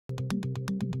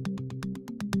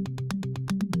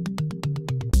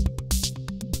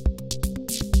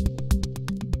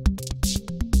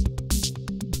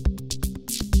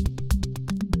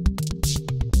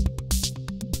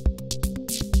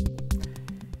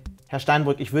Herr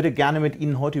Steinbrück, ich würde gerne mit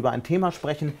Ihnen heute über ein Thema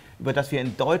sprechen, über das wir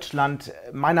in Deutschland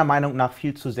meiner Meinung nach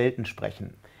viel zu selten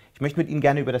sprechen. Ich möchte mit Ihnen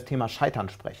gerne über das Thema Scheitern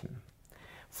sprechen.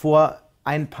 Vor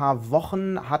ein paar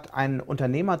Wochen hat ein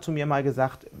Unternehmer zu mir mal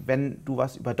gesagt, wenn du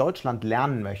was über Deutschland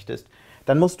lernen möchtest,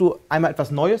 dann musst du einmal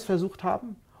etwas Neues versucht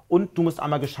haben und du musst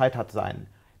einmal gescheitert sein.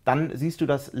 Dann siehst du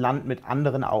das Land mit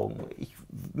anderen Augen.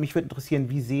 Mich würde interessieren,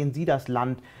 wie sehen Sie das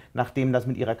Land, nachdem das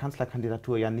mit Ihrer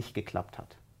Kanzlerkandidatur ja nicht geklappt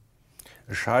hat?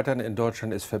 Scheitern in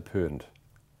Deutschland ist verpönt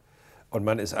und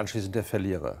man ist anschließend der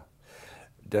Verlierer.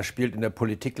 Das spielt in der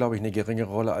Politik, glaube ich, eine geringere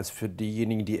Rolle als für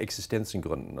diejenigen, die Existenzen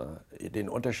gründen. Den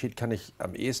Unterschied kann ich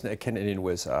am ehesten erkennen in den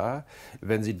USA.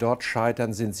 Wenn Sie dort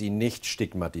scheitern, sind Sie nicht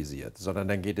stigmatisiert, sondern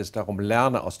dann geht es darum,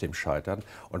 lerne aus dem Scheitern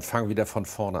und fange wieder von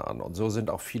vorne an. Und so sind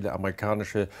auch viele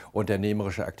amerikanische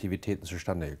unternehmerische Aktivitäten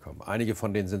zustande gekommen. Einige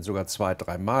von denen sind sogar 2-,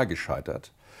 3 Mal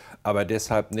gescheitert, aber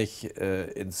deshalb nicht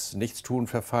ins Nichtstun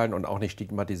verfallen und auch nicht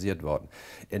stigmatisiert worden.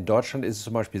 In Deutschland ist es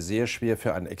zum Beispiel sehr schwer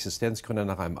für einen Existenzgründer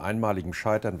nach einem einmaligen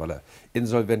Scheitern, weil er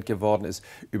insolvent geworden ist,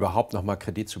 überhaupt noch mal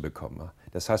Kredit zu bekommen.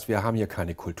 Das heißt, wir haben hier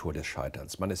keine Kultur des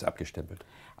Scheiterns. Man ist abgestempelt.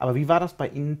 Aber wie war das bei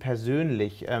Ihnen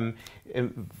persönlich?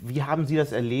 Wie haben Sie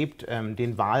das erlebt,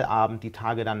 den Wahlabend, die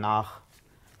Tage danach?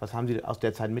 Was haben Sie aus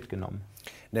der Zeit mitgenommen?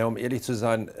 Na, um ehrlich zu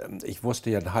sein, ich wusste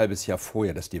ja ein halbes Jahr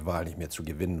vorher, dass die Wahl nicht mehr zu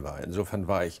gewinnen war. Insofern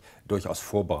war ich durchaus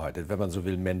vorbereitet, wenn man so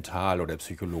will, mental oder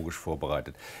psychologisch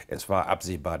vorbereitet. Es war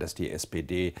absehbar, dass die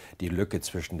SPD die Lücke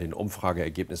zwischen den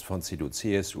Umfrageergebnissen von CDU,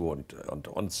 CSU und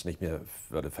uns nicht mehr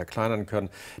würde verkleinern können,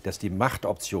 dass die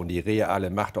Machtoption, die reale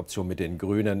Machtoption mit den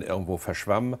Grünen irgendwo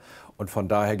verschwamm und von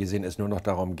daher gesehen es nur noch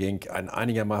darum ging, ein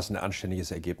einigermaßen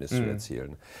anständiges Ergebnis zu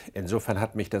erzielen. Insofern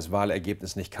hat mich das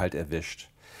Wahlergebnis nicht kalt erwischt.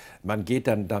 Man geht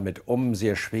dann damit um,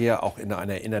 sehr schwer, auch in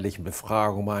einer innerlichen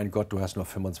Befragung. Mein Gott, du hast nur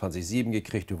 25,7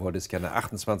 gekriegt, du wolltest gerne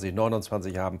 28,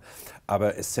 29 haben,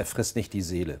 aber es zerfrisst nicht die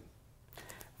Seele.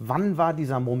 Wann war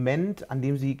dieser Moment, an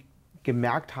dem Sie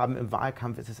gemerkt haben, im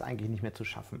Wahlkampf ist es eigentlich nicht mehr zu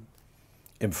schaffen?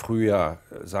 Im Frühjahr,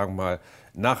 sagen wir mal,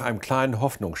 nach einem kleinen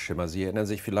Hoffnungsschimmer. Sie erinnern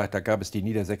sich vielleicht, da gab es die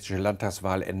niedersächsische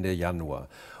Landtagswahl Ende Januar.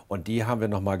 Und die haben wir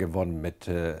nochmal gewonnen mit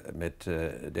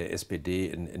der SPD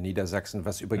in Niedersachsen,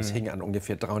 was übrigens hing an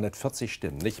ungefähr 340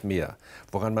 Stimmen, nicht mehr.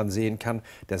 Woran man sehen kann,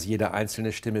 dass jede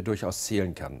einzelne Stimme durchaus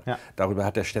zählen kann. Ja. Darüber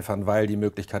hat der Stefan Weil die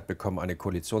Möglichkeit bekommen, eine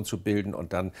Koalition zu bilden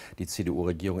und dann die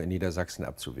CDU-Regierung in Niedersachsen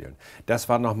abzuwählen. Das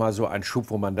war nochmal so ein Schub,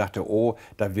 wo man dachte, oh,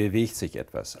 da bewegt sich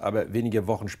etwas. Aber wenige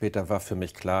Wochen später war für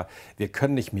mich klar, wir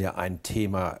können nicht mehr ein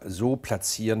Thema so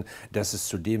platzieren, dass es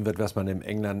zu dem wird, was man im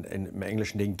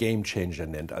Englischen den Game Changer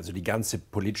nennt. Also die ganze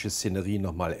politische Szenerie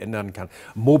nochmal ändern kann,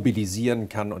 mobilisieren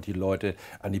kann und die Leute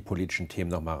an die politischen Themen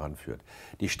nochmal ranführt.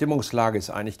 Die Stimmungslage ist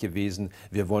eigentlich gewesen,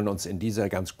 wir wollen uns in dieser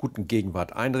ganz guten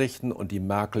Gegenwart einrichten und die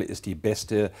Merkel ist die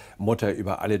beste Mutter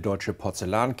über alle deutsche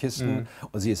Porzellankisten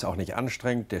und sie ist auch nicht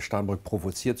anstrengend, der Steinbrück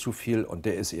provoziert zu viel und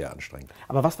der ist eher anstrengend.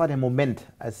 Aber was war der Moment,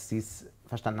 als Sie es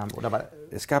verstanden haben? Oder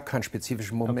es gab keinen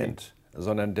spezifischen Moment. Okay.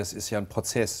 Sondern das ist ja ein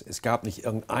Prozess. Es gab nicht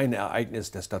irgendein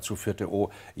Ereignis, das dazu führte, oh,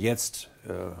 jetzt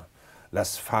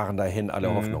lass fahren dahin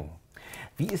alle Hoffnung.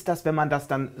 Wie ist das, wenn man das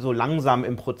dann so langsam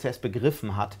im Prozess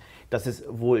begriffen hat, dass es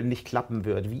wohl nicht klappen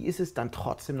wird? Wie ist es dann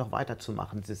trotzdem noch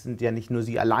weiterzumachen? Es sind ja nicht nur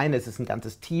Sie alleine, es ist ein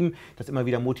ganzes Team, das immer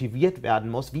wieder motiviert werden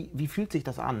muss. Wie fühlt sich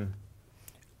das an?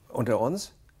 Unter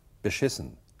uns?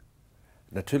 Beschissen.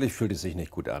 Natürlich fühlt es sich nicht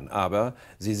gut an, aber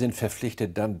Sie sind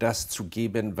verpflichtet, dann das zu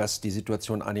geben, was die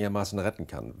Situation einigermaßen retten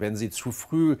kann. Wenn Sie zu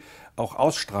früh auch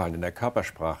ausstrahlen in der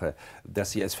Körpersprache,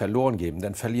 dass Sie es verloren geben,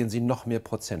 dann verlieren Sie noch mehr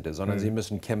Prozente, sondern Sie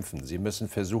müssen kämpfen. Sie müssen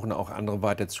versuchen, auch andere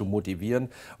weiter zu motivieren,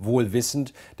 wohl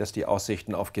wissend, dass die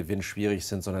Aussichten auf Gewinn schwierig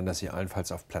sind, sondern dass Sie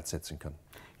allenfalls auf Platz setzen können.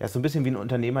 Ja, ist so ein bisschen wie ein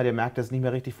Unternehmer, der merkt, dass es nicht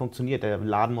mehr richtig funktioniert. Der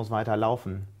Laden muss weiter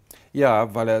laufen.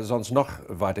 Ja, weil er sonst noch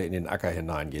weiter in den Acker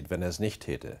hineingeht, wenn er es nicht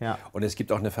täte. Ja. Und es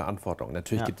gibt auch eine Verantwortung.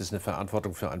 Natürlich gibt es eine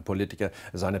Verantwortung für einen Politiker,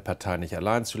 seine Partei nicht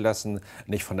allein zu lassen,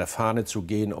 nicht von der Fahne zu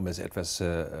gehen, um es etwas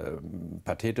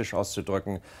pathetisch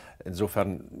auszudrücken.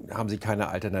 Insofern haben Sie keine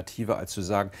Alternative, als zu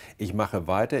sagen, ich mache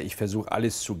weiter, ich versuche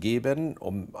alles zu geben,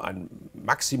 um ein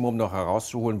Maximum noch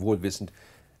herauszuholen, wohl wissend,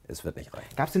 es wird nicht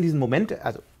reichen. Gab es in diesem Moment,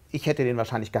 also ich hätte den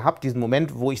wahrscheinlich gehabt, diesen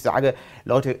Moment, wo ich sage,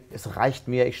 Leute, es reicht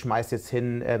mir, ich schmeiß jetzt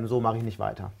hin, so mache ich nicht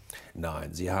weiter?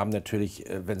 Nein, Sie haben natürlich,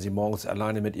 wenn Sie morgens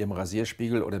alleine mit Ihrem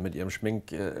Rasierspiegel oder mit Ihrem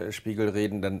Schminkspiegel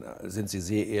reden, dann sind Sie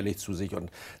sehr ehrlich zu sich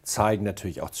und zeigen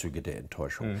natürlich auch Züge der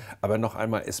Enttäuschung. Aber noch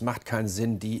einmal, es macht keinen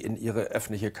Sinn, die in Ihre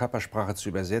öffentliche Körpersprache zu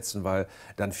übersetzen, weil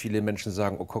dann viele Menschen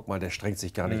sagen, oh guck mal, der strengt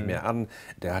sich gar nicht mehr an,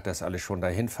 der hat das alles schon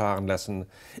dahin fahren lassen.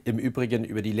 Im Übrigen,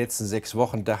 über die letzten 6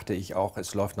 Wochen dachte ich auch,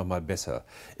 es läuft noch mal besser.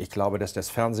 Ich glaube, dass das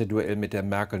Fernsehduell mit der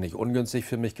Merkel nicht ungünstig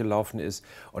für mich gelaufen ist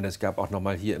und es gab auch noch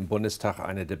mal hier im Bundestag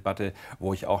eine Debatte Debatte,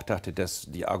 wo ich auch dachte, dass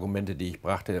die Argumente, die ich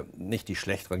brachte, nicht die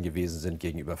schlechteren gewesen sind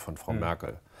gegenüber von Frau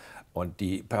Merkel. Und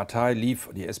die Partei lief,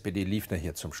 die SPD lief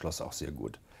nachher zum Schluss auch sehr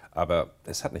gut. Aber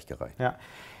es hat nicht gereicht. Ja.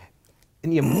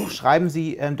 In Ihrem Buch schreiben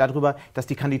Sie darüber, dass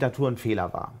die Kandidatur ein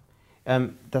Fehler war.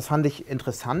 Das fand ich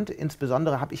interessant.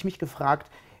 Insbesondere habe ich mich gefragt,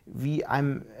 wie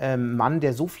einem Mann,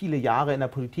 der so viele Jahre in der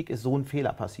Politik ist, so ein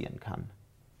Fehler passieren kann.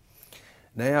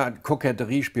 Naja,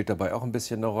 Koketterie spielt dabei auch ein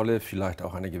bisschen eine Rolle, vielleicht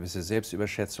auch eine gewisse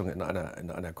Selbstüberschätzung in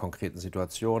einer konkreten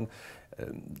Situation.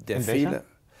 Der Fehler.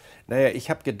 Naja, ich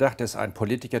habe gedacht, dass ein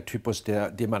Politikertypus,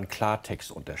 dem man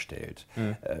Klartext unterstellt,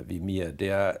 wie mir,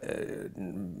 der,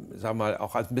 sag mal,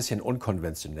 auch als ein bisschen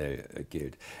unkonventionell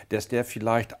gilt, dass der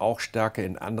vielleicht auch stärker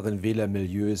in anderen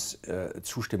Wählermilieus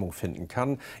Zustimmung finden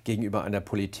kann gegenüber einer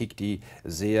Politik, die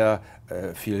sehr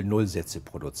viel Nullsätze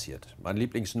produziert. Mein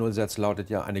Lieblingsnullsatz lautet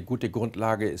ja, eine gute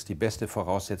Grundlage ist die beste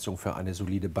Voraussetzung für eine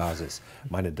solide Basis,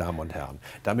 meine Damen und Herren.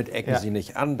 Damit ecken Sie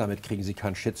nicht an, damit kriegen Sie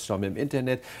keinen Shitstorm im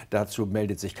Internet, dazu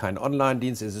meldet sich kein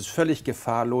Online-Dienst, es ist völlig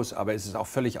gefahrlos, aber es ist auch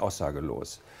völlig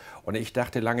aussagelos. Und ich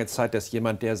dachte lange Zeit, dass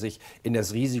jemand, der sich in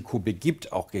das Risiko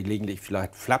begibt, auch gelegentlich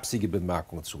vielleicht flapsige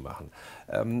Bemerkungen zu machen,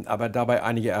 aber dabei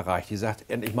einige erreicht. Die sagt,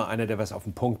 endlich mal einer, der was auf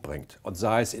den Punkt bringt. Und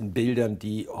sei es in Bildern,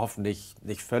 die hoffentlich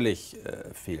nicht völlig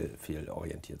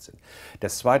fehlorientiert sind.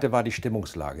 Das Zweite war die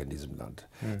Stimmungslage in diesem Land.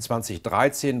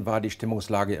 2013 war die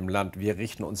Stimmungslage im Land, wir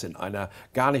richten uns in einer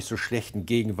gar nicht so schlechten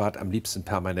Gegenwart am liebsten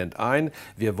permanent ein.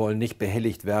 Wir wollen nicht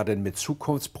behelligt werden mit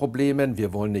Zukunftsproblemen.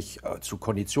 Wir wollen nicht zu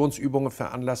Konditionsübungen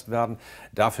veranlasst werden.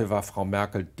 Dafür war Frau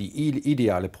Merkel die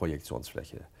ideale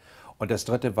Projektionsfläche. Und das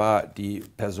Dritte war die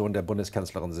Person der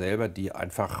Bundeskanzlerin selber, die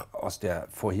einfach aus der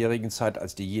vorherigen Zeit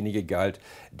als diejenige galt,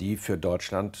 die für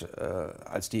Deutschland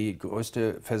als die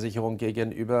größte Versicherung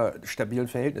gegenüber stabilen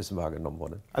Verhältnissen wahrgenommen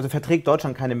wurde. Also verträgt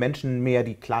Deutschland keine Menschen mehr,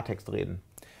 die Klartext reden?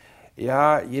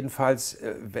 Ja, jedenfalls,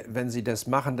 wenn Sie das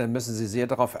machen, dann müssen Sie sehr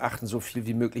darauf achten, so viel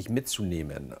wie möglich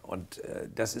mitzunehmen. Und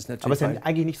das ist natürlich. Aber es ist ja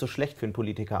eigentlich nicht so schlecht für einen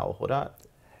Politiker auch, oder?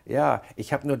 Ja,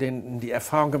 ich habe nur die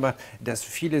Erfahrung gemacht, dass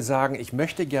viele sagen, ich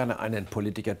möchte gerne einen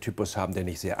Politikertypus haben, der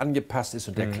nicht sehr angepasst ist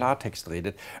und der Klartext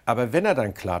redet. Aber wenn er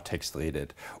dann Klartext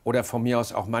redet oder von mir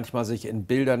aus auch manchmal sich in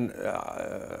Bildern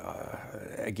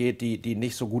ergeht, die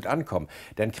nicht so gut ankommen,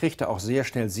 dann kriegt er auch sehr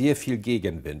schnell sehr viel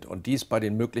Gegenwind. Und dies bei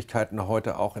den Möglichkeiten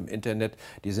heute auch im Internet,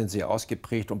 die sind sehr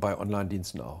ausgeprägt und bei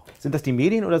Online-Diensten auch. Sind das die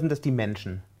Medien oder sind das die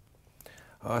Menschen?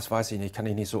 Das weiß ich nicht, kann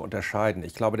ich nicht so unterscheiden.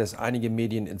 Ich glaube, dass einige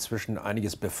Medien inzwischen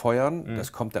einiges befeuern.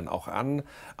 Das kommt dann auch an.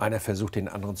 Einer versucht, den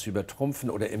anderen zu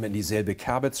übertrumpfen oder immer in dieselbe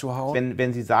Kerbe zu hauen.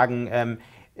 Wenn Sie sagen,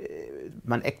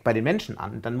 man eckt bei den Menschen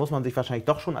an, dann muss man sich wahrscheinlich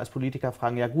doch schon als Politiker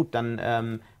fragen, ja gut, dann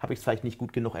habe ich es vielleicht nicht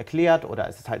gut genug erklärt oder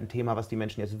ist es halt ein Thema, was die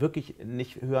Menschen jetzt wirklich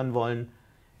nicht hören wollen.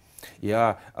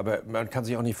 Ja, aber man kann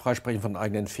sich auch nicht freisprechen von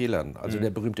eigenen Fehlern. Also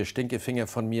der berühmte Stinkefinger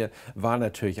von mir war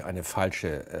natürlich eine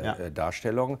falsche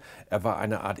Darstellung. Er war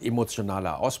eine Art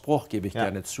emotionaler Ausbruch, gebe ich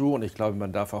gerne zu. Und ich glaube,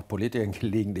 man darf auch Politikern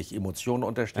gelegentlich Emotionen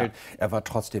unterstellen. Er war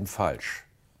trotzdem falsch.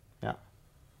 Ja.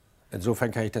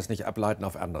 Insofern kann ich das nicht ableiten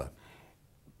auf andere.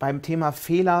 Beim Thema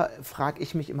Fehler frage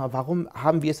ich mich immer, warum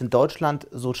haben wir es in Deutschland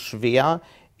so schwer,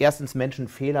 erstens Menschen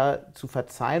Fehler zu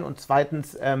verzeihen und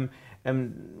zweitens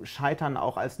Scheitern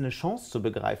auch als eine Chance zu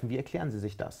begreifen. Wie erklären Sie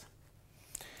sich das?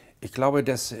 Ich glaube,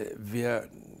 dass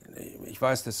ich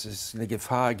weiß, dass es eine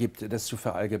Gefahr gibt, das zu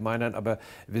verallgemeinern, aber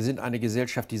wir sind eine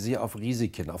Gesellschaft, die sehr auf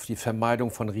Risiken, auf die Vermeidung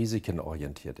von Risiken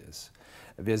orientiert ist.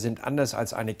 Wir sind anders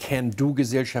als eine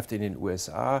Can-Do-Gesellschaft in den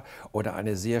USA oder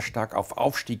eine sehr stark auf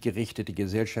Aufstieg gerichtete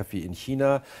Gesellschaft wie in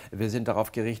China. Wir sind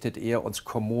darauf gerichtet, eher uns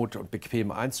kommod und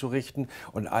bequem einzurichten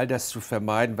und all das zu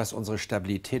vermeiden, was unsere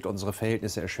Stabilität, unsere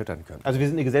Verhältnisse erschüttern könnte. Also wir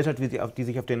sind eine Gesellschaft, die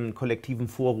sich auf den kollektiven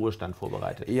Vorruhestand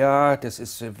vorbereitet. Ja, das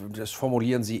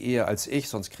formulieren Sie eher als ich,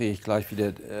 sonst kriege ich gleich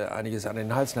wieder einiges an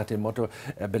den Hals nach dem Motto,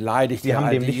 er beleidigt. Sie haben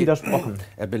dem nicht widersprochen.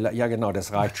 Ja genau,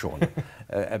 das reicht schon.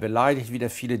 Er beleidigt wieder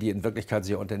viele, die in Wirklichkeit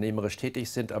sehr unternehmerisch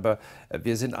tätig sind, aber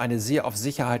wir sind eine sehr auf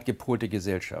Sicherheit gepolte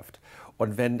Gesellschaft.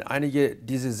 Und wenn einige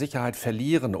diese Sicherheit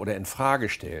verlieren oder in Frage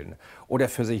stellen oder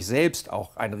für sich selbst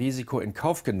auch ein Risiko in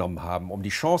Kauf genommen haben, um die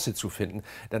Chance zu finden,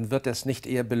 dann wird das nicht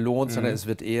eher belohnt, sondern es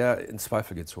wird eher in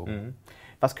Zweifel gezogen.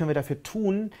 Was können wir dafür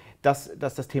tun, dass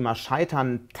das Thema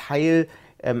Scheitern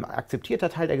akzeptierter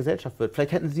Teil der Gesellschaft wird?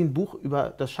 Vielleicht hätten Sie ein Buch über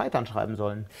das Scheitern schreiben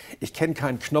sollen. Ich kenne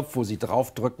keinen Knopf, wo Sie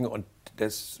draufdrücken und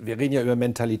wir reden ja über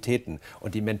Mentalitäten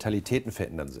und die Mentalitäten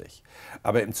verändern sich.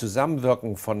 Aber im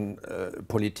Zusammenwirken von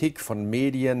Politik, von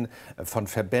Medien, von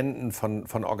Verbänden,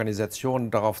 von Organisationen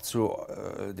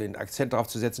den Akzent darauf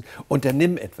zu setzen,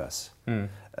 unternimm etwas.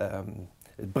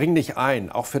 Bring dich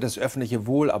ein, auch für das öffentliche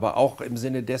Wohl, aber auch im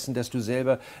Sinne dessen, dass du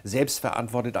selber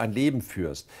selbstverantwortet ein Leben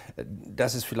führst.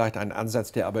 Das ist vielleicht ein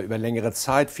Ansatz, der aber über längere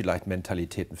Zeit vielleicht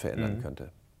Mentalitäten verändern könnte.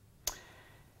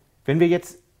 Wenn wir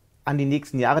jetzt an die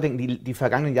nächsten Jahre denken, die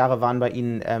vergangenen Jahre waren bei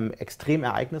Ihnen extrem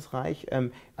ereignisreich.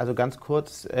 Also ganz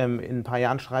kurz, in ein paar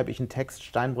Jahren schreibe ich einen Text,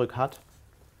 Steinbrück hat.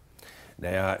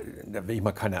 Naja, da will ich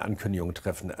mal keine Ankündigung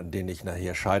treffen, an denen ich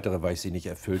nachher scheitere, weil ich sie nicht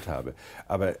erfüllt habe.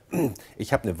 Aber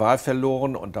ich habe eine Wahl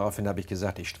verloren und daraufhin habe ich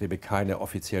gesagt, ich strebe keine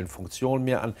offiziellen Funktionen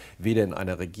mehr an, weder in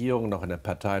einer Regierung, noch in der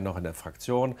Partei, noch in der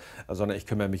Fraktion, sondern ich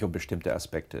kümmere mich um bestimmte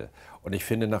Aspekte. Und ich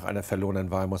finde, nach einer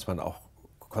verlorenen Wahl muss man auch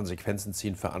Konsequenzen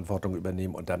ziehen, Verantwortung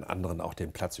übernehmen und dann anderen auch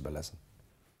den Platz überlassen.